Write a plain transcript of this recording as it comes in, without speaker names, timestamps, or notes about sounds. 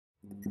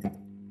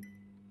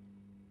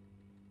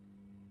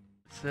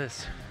What's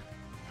this?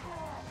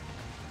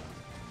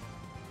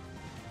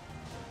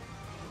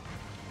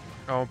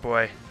 Oh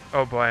boy.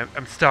 Oh boy,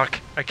 I'm stuck.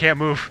 I can't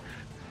move.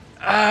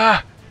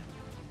 Ah!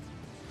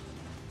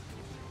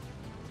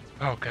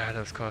 Oh god, that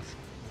was close.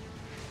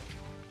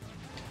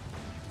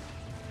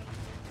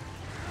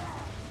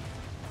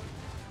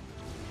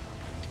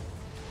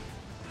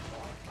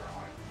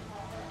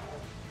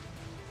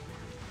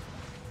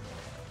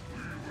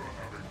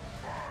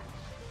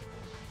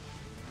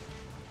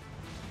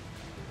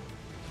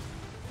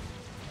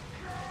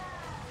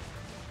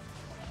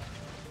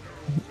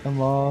 I'm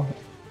all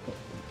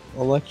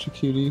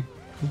electrocuty.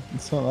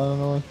 So I don't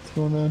know what's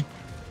going on.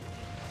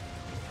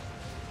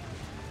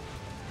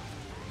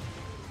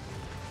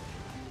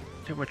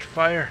 Too much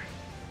fire.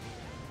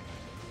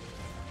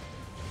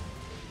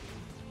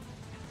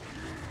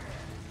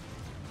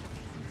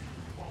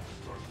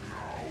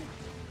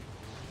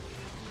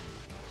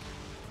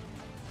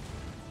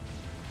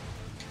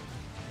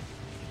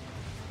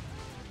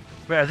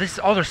 Wait, this is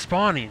all they're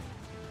spawning.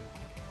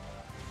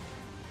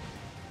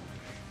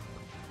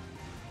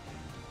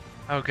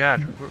 Oh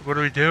god, what do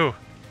we do?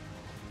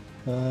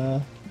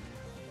 I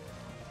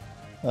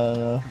don't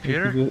know.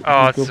 Computer?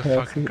 Oh, it's a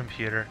fucking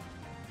computer.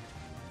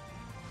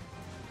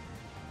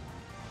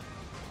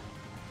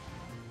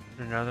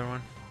 Another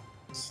one?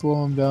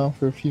 Slow him down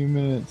for a few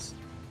minutes.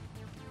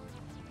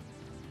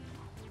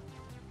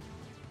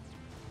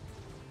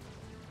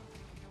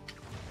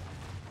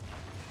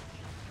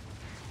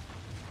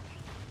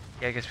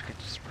 Yeah, I guess we could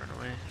just run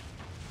away.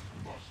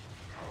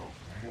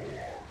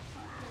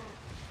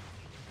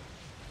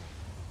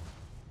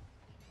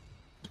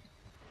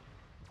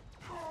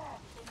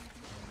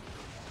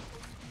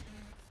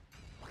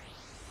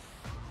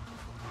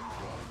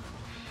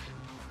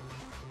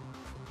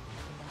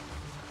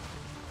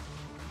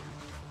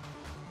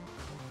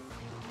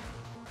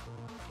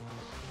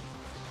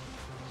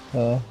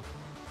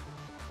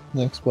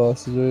 Next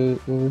boss is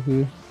right over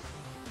here.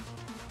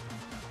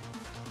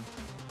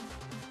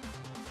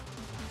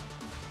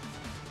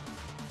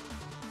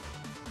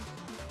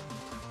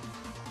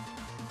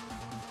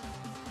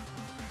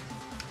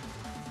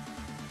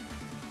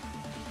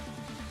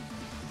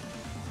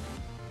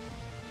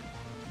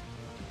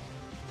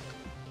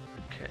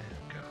 Okay,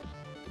 go.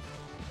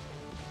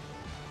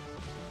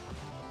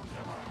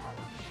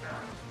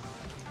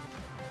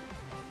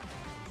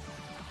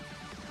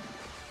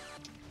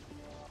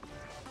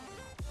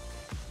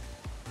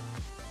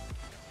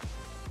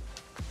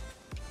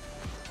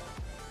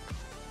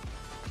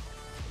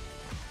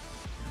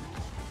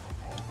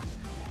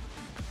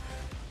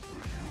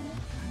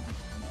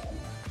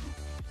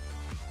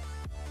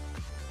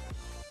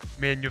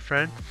 Me and your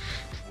friend?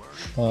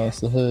 Oh, it's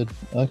the hood.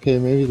 Okay,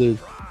 maybe they're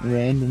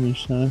random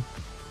each time.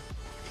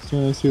 So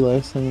when I see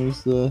last time it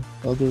was the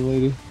other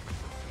lady.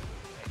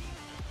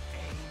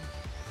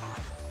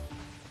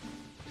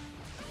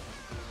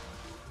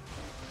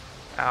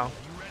 Ow.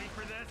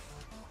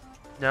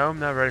 No, I'm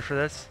not ready for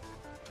this.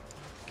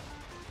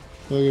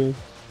 Okay.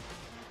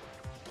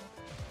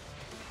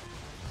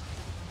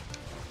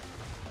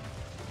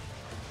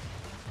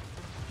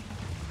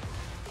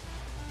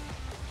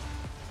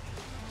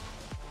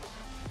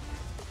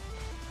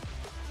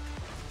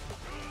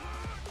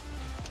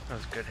 That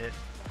was a good hit.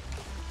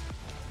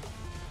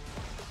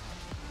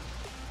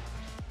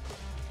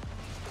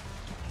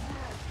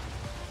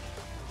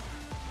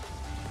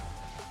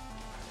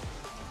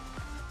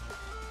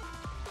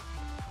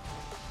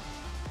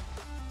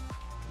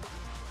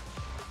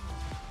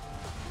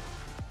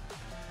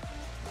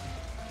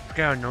 Look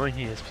how annoying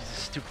he is, piece of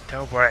stupid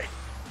toe boy.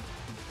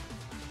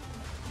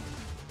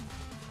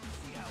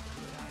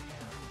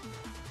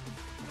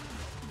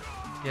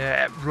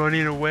 Yeah,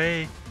 running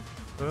away.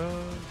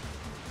 Oh.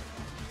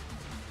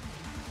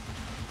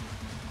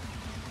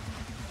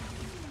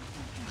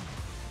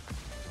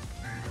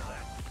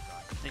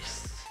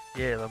 Nice.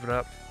 Yeah, level it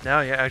up. Now,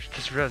 yeah, I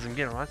just realized I'm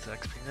getting lots of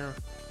XP now.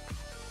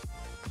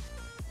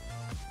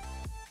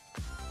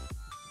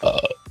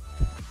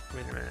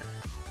 Wait a minute.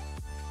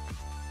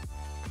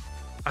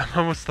 I'm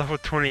almost level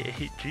 28,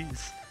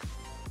 jeez.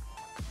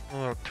 I'm a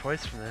little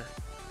twice from that.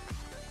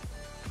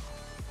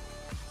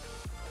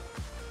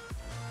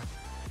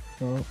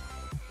 Oh,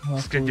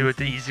 Just gonna do it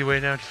the easy way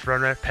now, just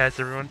run right past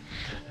everyone.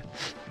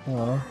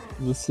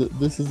 This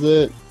is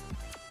it.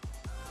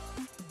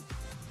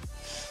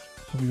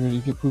 Are you ready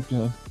to get pooped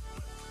on?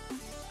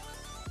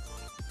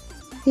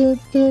 Da,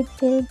 da,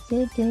 da,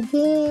 da, da,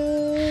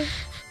 da.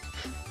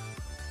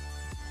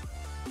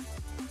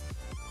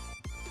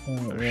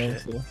 Oh,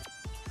 shit.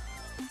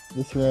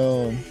 This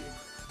round.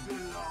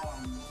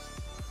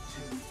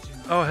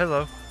 Oh,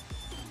 hello.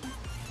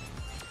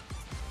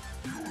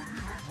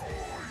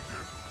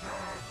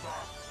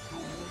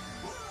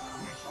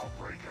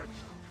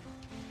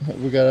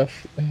 We gotta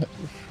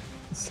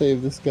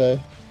save this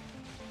guy.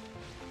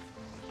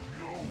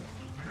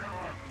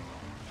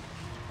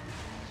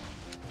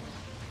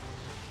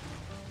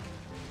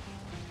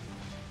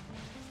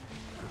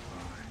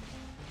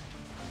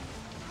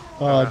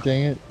 Oh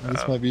dang it!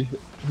 This might be.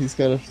 He's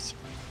got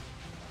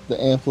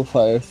the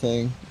amplifier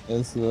thing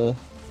as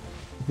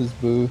his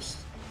boost.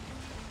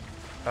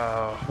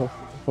 Oh.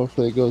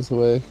 Hopefully it goes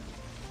away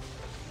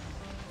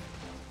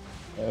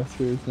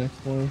after his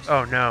next moves.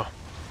 Oh no.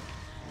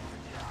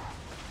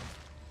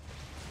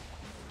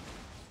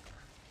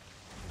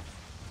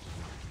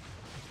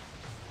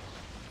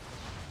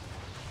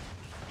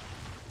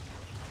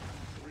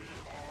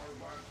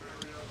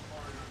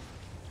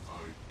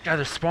 God,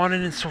 they're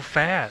spawning in so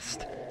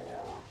fast.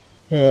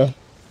 Yeah.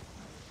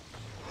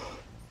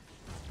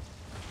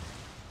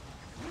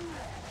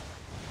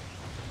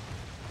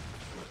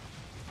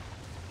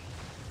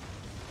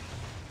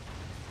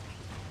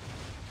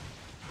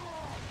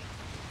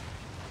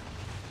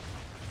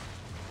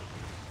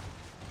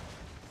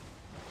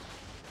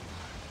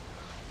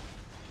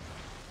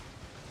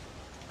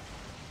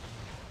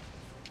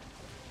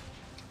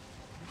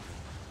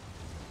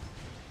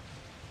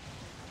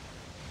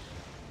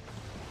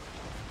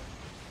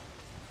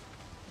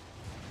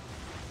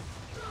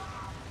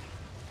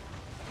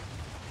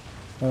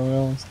 Oh, we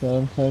almost got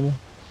him, kinda.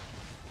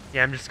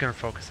 Yeah, I'm just gonna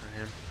focus on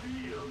him.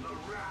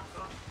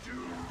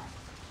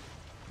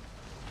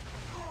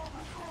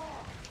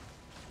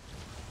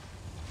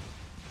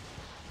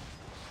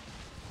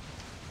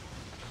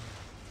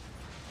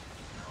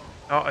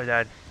 Oh, I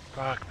died.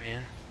 Fuck,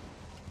 man.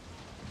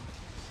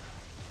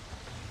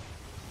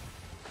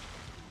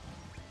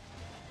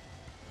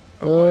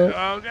 Oh,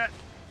 oh god.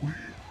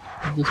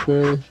 Just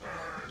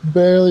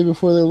barely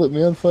before they lit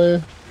me on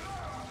fire.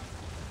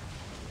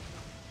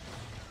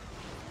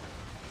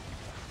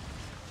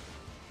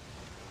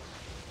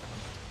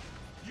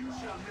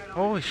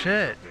 Holy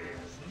shit.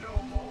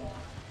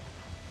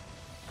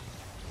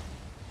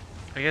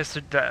 I guess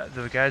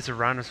the guys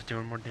around us are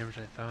doing more damage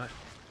than I thought.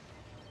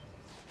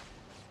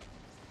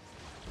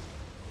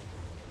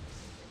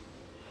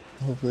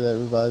 Hopefully that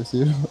revives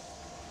you.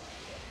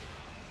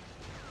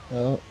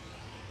 Oh.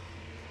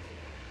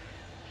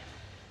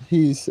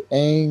 He's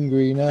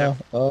angry now.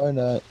 Yep. Or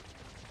not.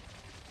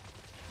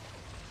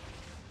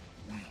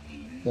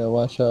 Yeah,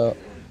 watch out.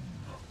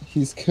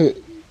 He's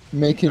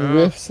making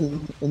rifts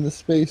in the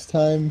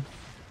space-time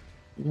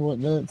and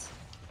whatnot.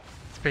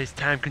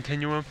 Space-time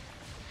continuum?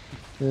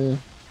 Yeah.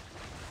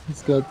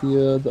 He's got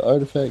the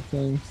artifact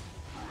things.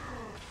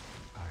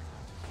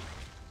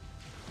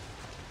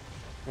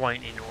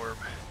 Lightning orb.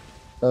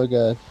 Oh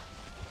god.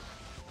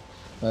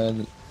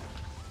 And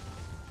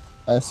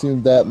I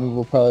assume that move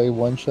will probably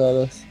one-shot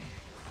us.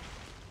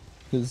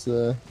 His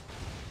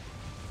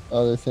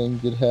other thing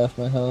did half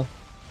my health.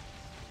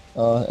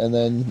 And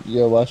then,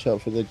 yeah, watch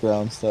out for the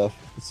ground stuff.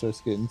 It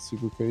starts getting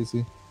super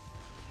crazy.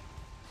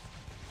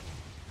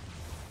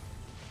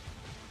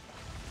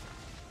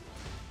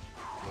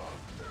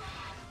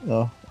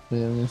 Oh,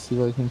 yeah, I'm gonna see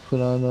if I can put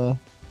on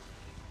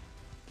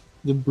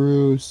the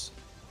bruise.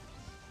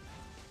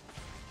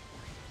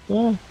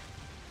 Ah.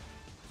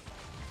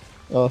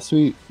 Oh,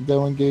 sweet. That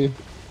one gave.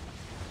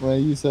 When I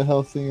use that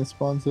health thing, it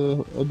spawns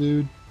a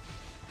dude.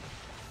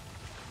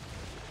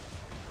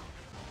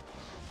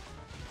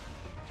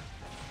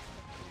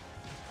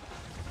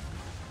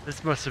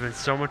 This must have been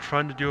so much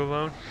fun to do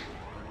alone.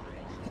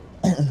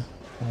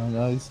 Oh,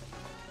 nice.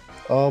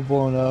 All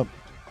blown up.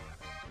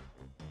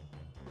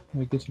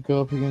 I get to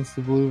go up against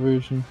the blue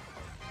version.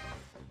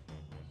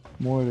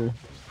 Mortar.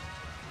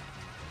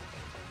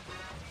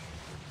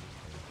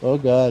 Oh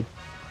god.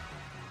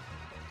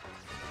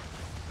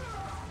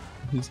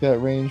 He's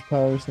got range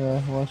powers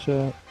now. Watch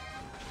out.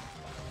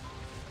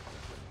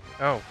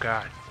 Oh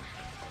god.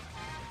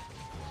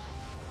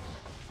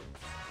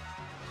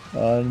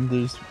 And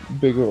there's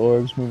bigger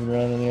orbs moving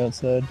around on the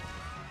outside.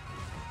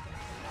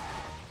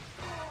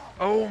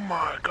 Oh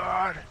my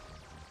god.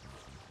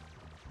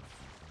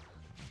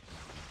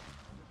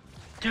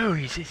 Dude,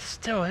 he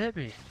still hit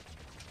me.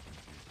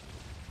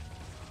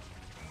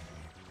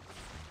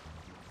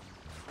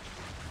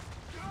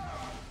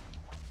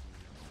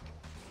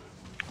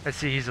 I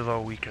see he's a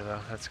little weaker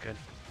though, that's good.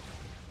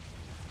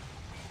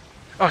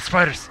 Oh,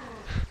 spiders!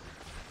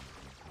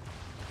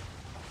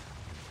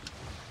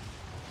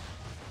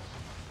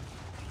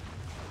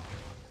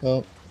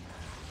 Oh.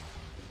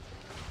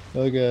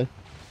 Oh god.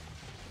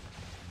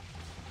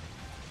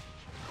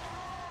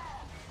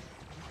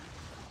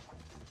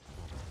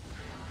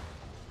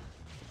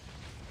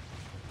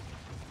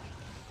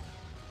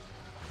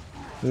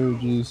 Oh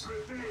jeez.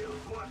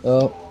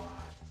 Oh.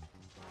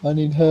 I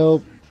need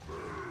help.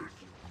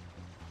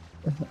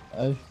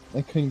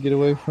 I couldn't get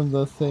away from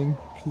the thing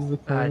because of the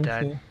corner I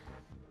died. thing.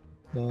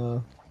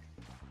 Now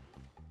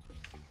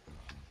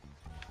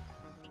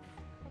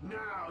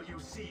you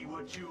see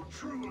what you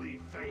truly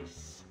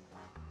face.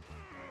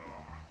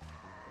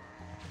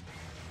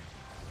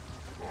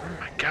 Oh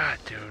my god,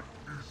 dude.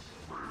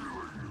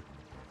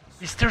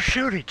 He's still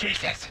shooting,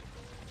 Jesus!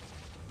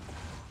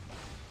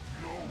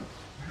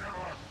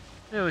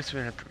 Yeah, at least we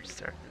didn't have to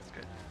restart, that's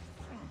good.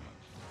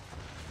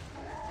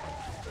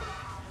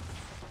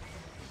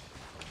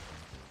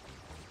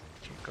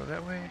 Can't go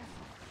that way.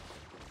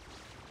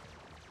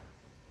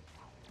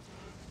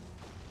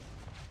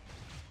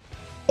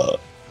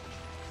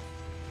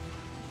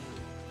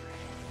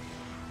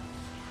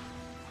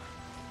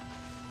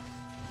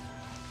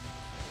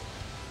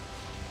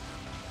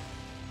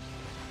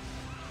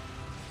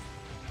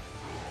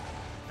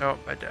 Oh,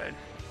 I died.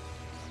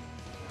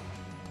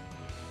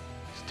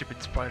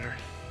 Stupid spider.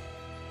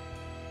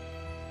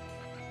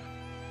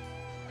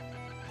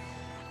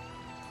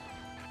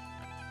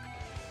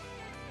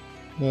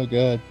 Oh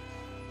god.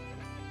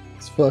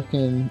 It's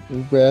fucking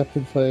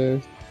rapid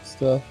fire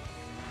stuff.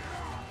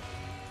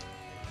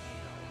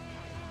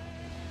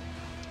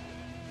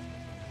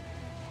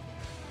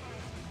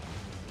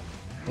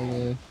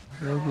 Okay,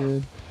 we're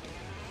good.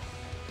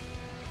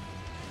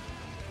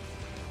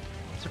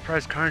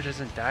 Surprised Carnage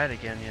hasn't died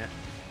again yet.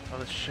 All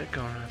this shit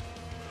going on.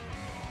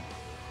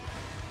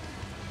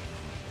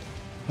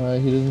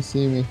 Alright, he doesn't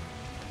see me.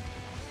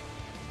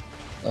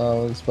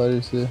 Oh, the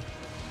spiders do.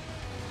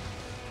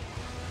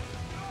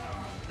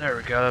 There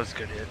we go, that was a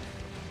good hit.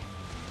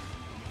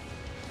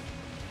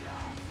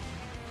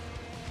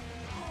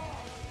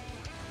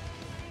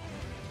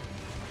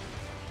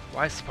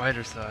 Why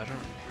spiders though? I don't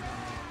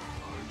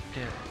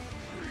get it.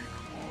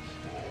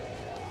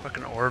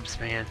 Fucking orbs,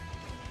 man.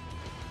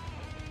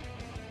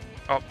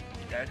 Oh,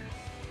 you dead?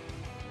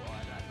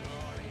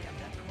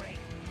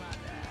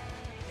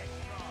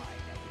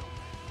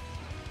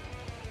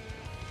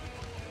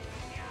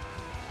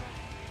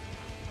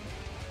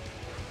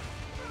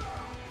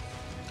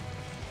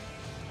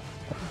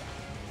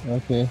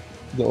 Okay.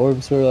 The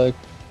orbs are like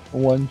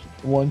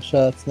one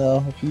shots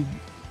now if you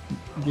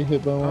get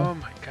hit by one. Oh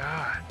my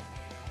god.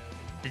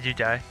 Did you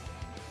die?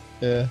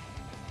 Yeah.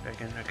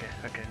 Again? Okay,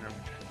 okay,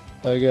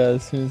 no. I got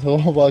as soon as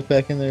I walk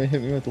back in there,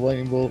 hit me with the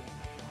lightning bolt.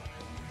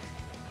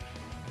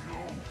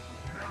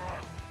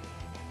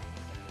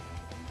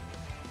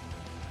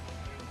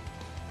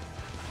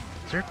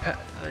 Is there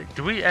like,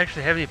 do we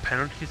actually have any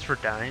penalties for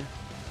dying?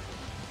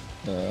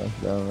 I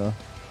don't know.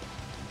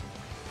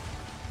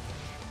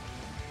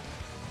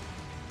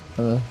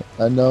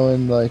 I know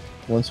in like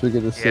once we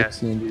get to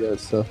 60 and do that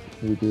stuff,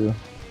 we do.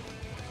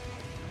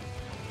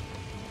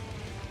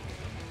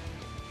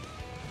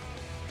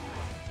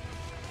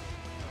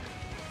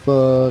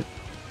 Fuck.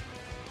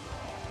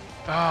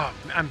 Oh,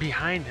 I'm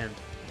behind him.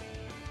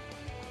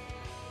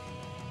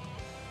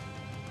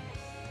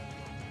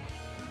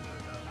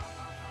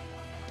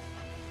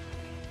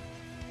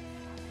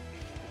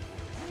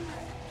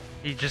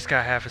 He just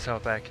got half his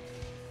health back.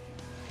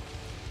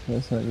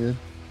 That's not good.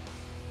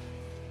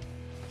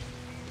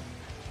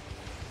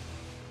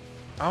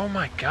 Oh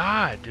my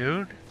god,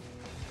 dude.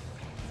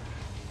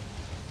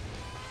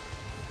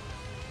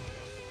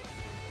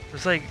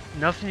 There's like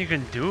nothing you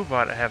can do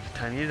about it half the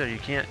time either. You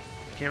can't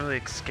really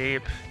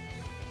escape.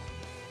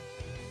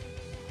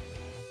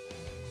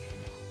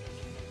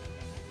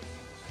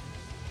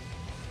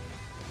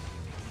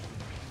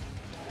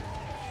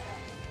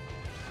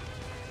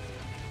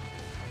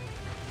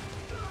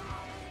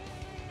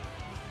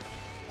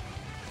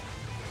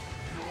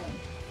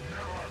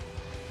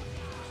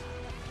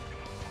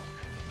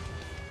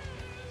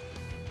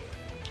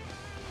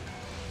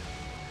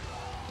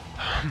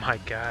 Oh my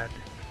god.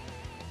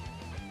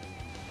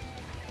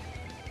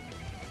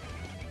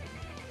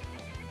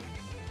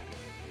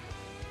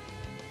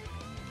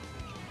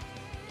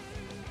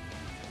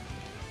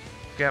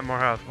 Got more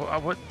health.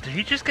 What? Did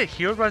he just get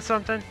healed by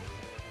something?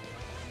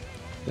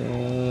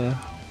 Uh.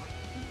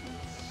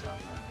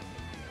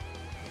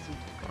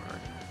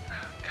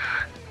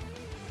 God.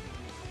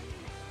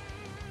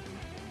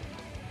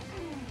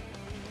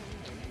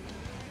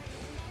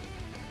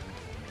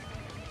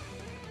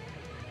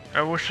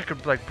 I wish I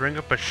could like bring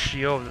up a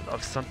shield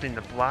of something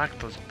to block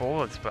those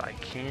bullets, but I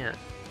can't.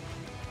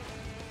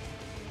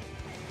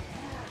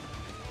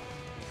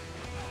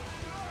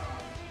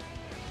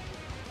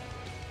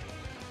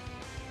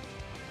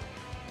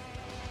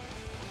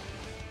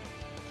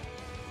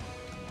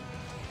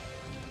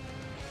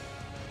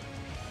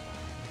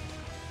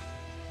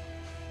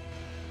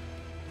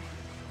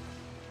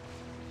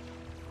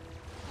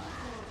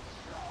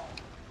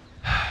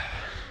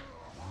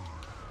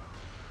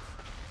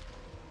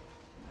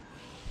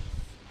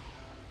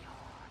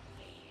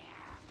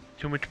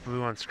 Too much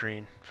blue on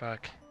screen.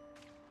 Fuck.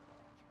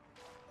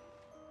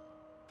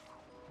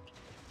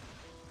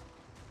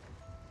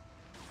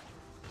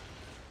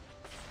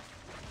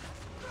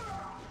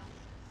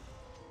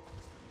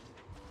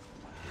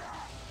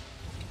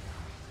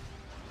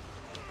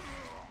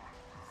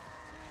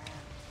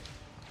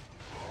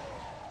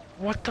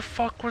 What the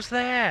fuck was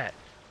that?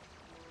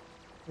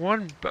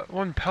 One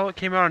pellet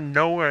came out of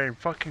nowhere and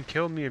fucking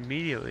killed me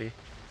immediately.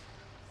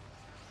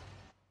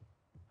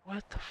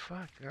 What the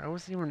fuck? I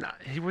wasn't even.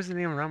 He wasn't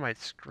even on my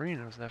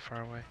screen. I was that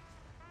far away.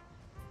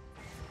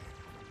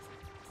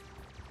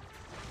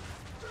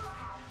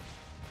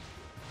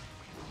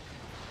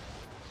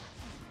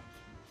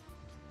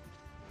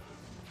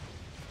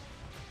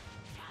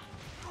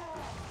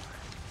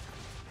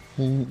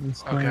 Dang it,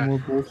 this Okay. more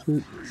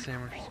bullshit.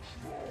 Sandwich.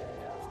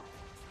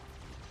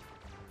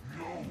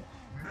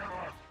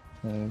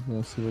 I'm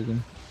gonna see if I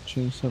can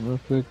change something real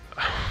quick.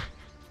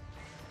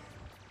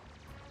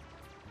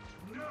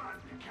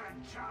 None can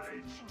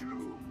challenge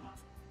doom.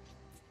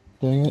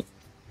 Dang it.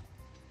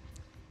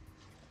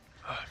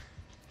 Oh,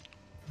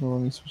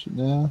 let me switch it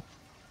now.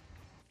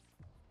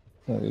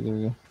 Okay, there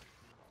we go.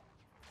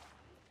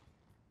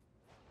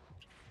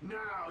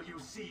 Now you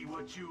see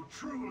what you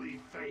truly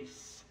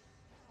face.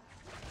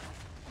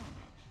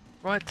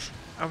 What?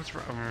 I was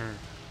wrong.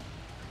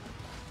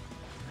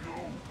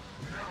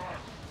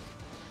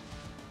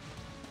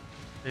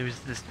 Maybe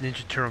this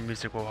Ninja Turtle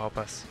music will help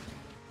us.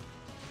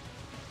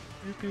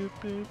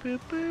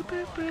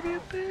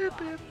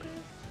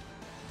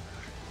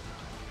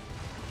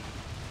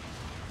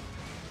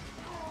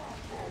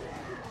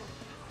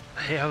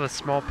 I hate how the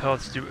small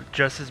pellets do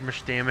just as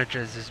much damage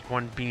as this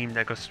one beam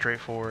that goes straight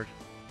forward.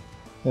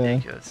 Yeah.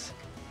 Ridiculous.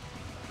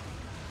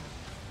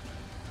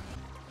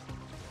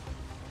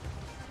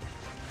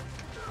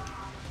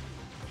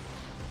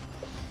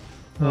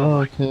 Oh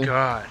my okay.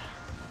 god.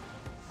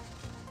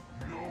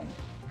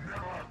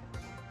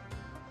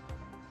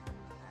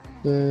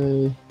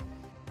 Yay.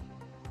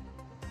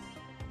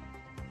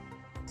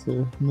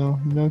 So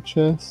no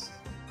chest,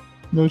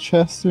 no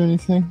chest or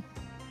anything.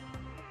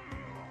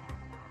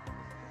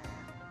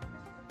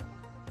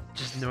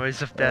 Just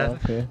noise of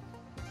death. Okay.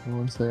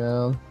 One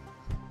second.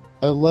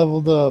 I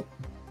leveled up.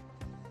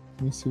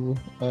 Let me see what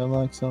I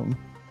unlocked something.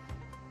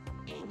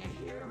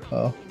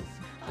 Oh,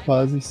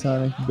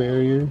 quasi-sonic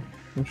barrier.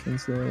 Which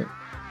one's that?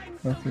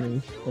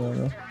 Nothing. I don't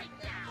know.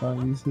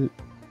 I'll use it.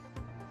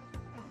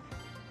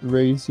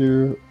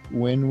 Razor,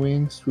 wind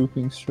wing,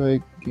 swooping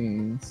strike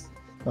gains.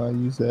 I'll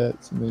use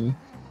that to me.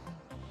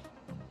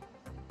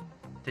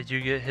 Did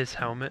you get his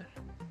helmet?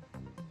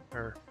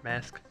 Or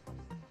mask?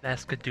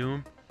 Mask of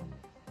Doom?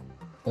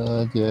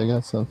 Yeah, I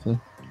got something.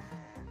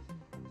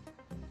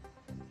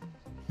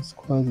 It's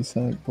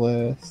quasi-sonic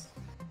blast.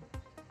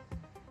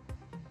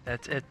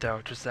 That's it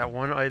though, just that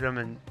one item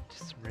and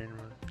just random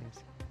other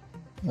things.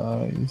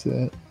 I'll use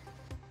that.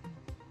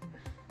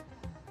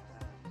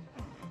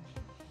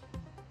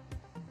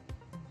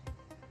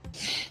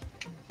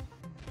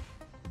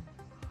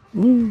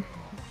 Woo.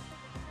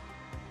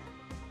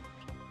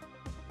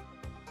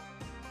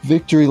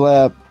 Victory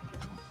lap.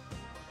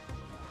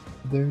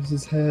 There's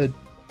his head.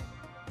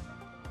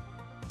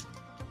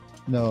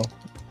 No.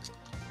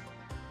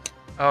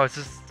 Oh,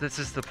 this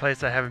is the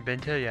place I haven't been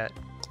to yet.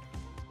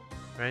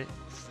 Right?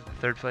 This is the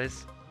third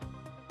place.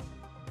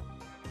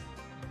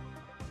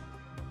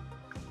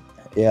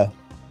 Yeah.